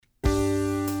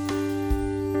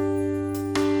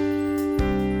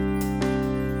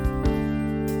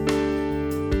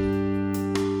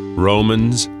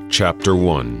Romans chapter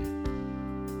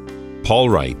 1.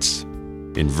 Paul writes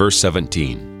in verse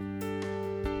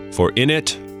 17, "For in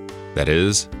it, that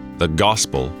is, the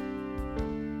gospel,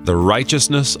 the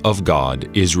righteousness of God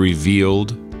is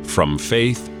revealed from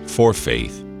faith for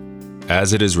faith,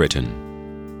 as it is written,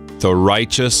 the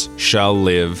righteous shall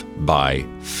live by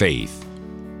faith."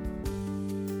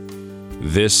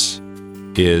 This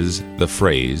is the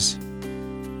phrase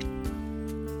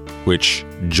which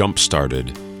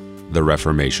jump-started the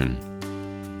Reformation.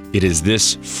 It is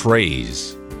this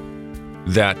phrase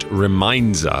that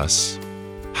reminds us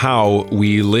how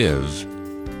we live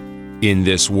in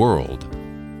this world.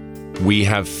 We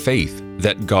have faith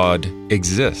that God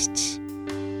exists.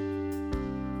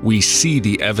 We see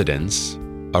the evidence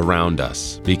around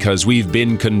us because we've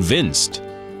been convinced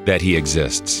that He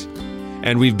exists.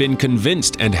 And we've been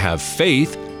convinced and have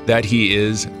faith that He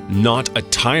is not a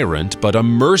tyrant but a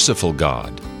merciful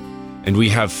God. And we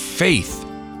have faith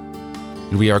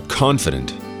and we are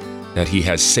confident that He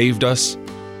has saved us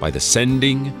by the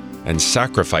sending and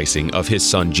sacrificing of His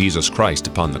Son Jesus Christ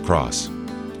upon the cross.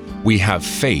 We have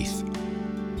faith,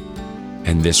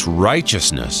 and this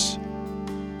righteousness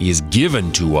is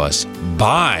given to us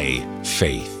by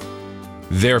faith.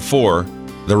 Therefore,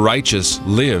 the righteous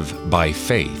live by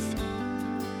faith.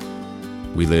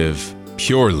 We live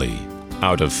purely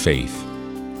out of faith.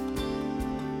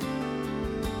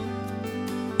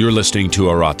 You're listening to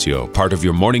Oratio, part of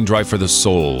your morning drive for the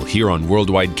soul, here on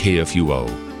Worldwide KFUO.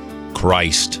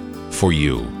 Christ for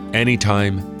you,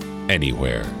 anytime,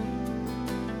 anywhere.